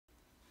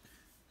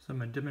So I'm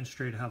going to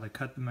demonstrate how to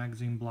cut the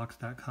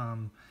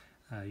magazineblocks.com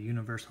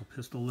universal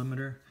pistol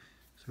limiter.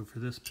 So for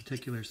this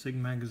particular SIG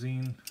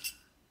magazine,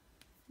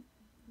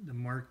 the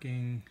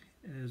marking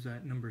is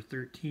at number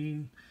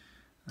 13.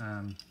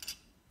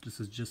 This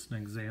is just an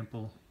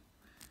example.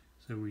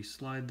 So we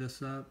slide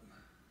this up,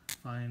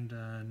 find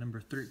number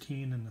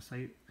 13 in the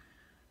sight,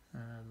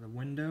 the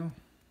window,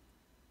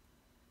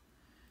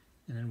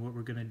 and then what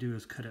we're going to do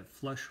is cut it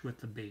flush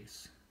with the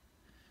base.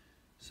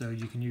 So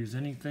you can use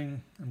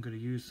anything. I'm going to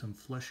use some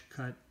flush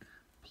cut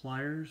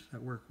pliers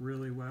that work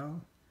really well.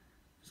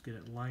 Just get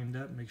it lined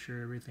up, make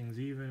sure everything's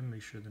even,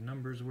 make sure the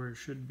number's where it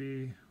should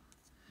be,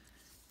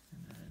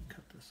 and then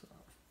cut this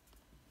off.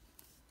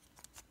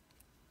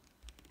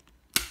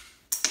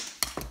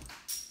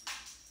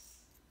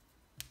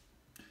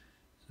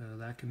 So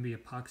that can be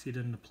epoxied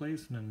into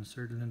place and then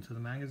inserted into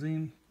the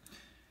magazine.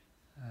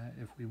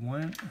 If we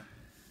want,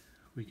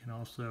 we can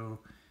also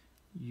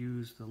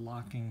use the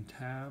locking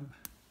tab.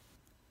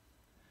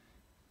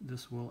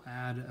 This will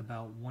add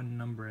about one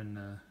number in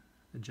the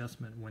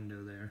adjustment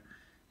window there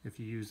if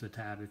you use the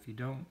tab. If you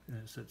don't and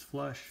it sits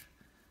flush,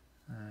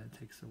 it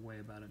takes away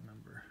about a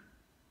number.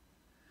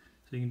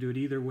 So you can do it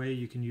either way.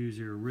 You can use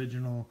your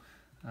original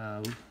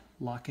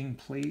locking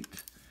plate.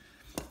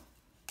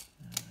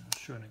 I'll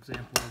show an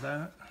example of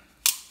that.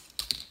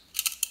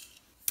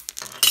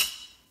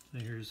 So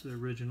here's the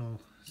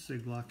original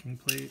SIG locking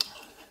plate.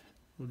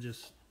 We'll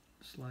just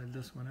slide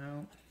this one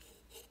out.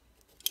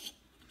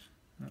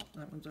 Oh,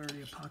 that one's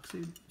already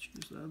epoxied. Let's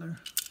use the other.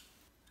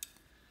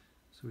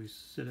 So we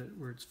sit it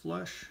where it's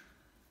flush.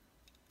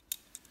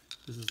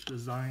 This is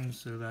designed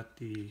so that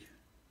the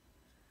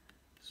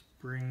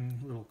spring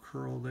little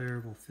curl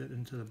there will fit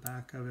into the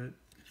back of it.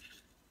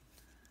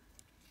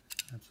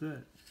 That's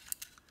it.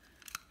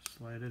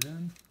 Slide it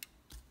in.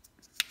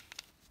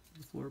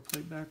 Put the floor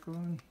plate back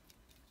on.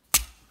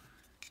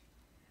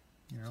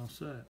 You're all set.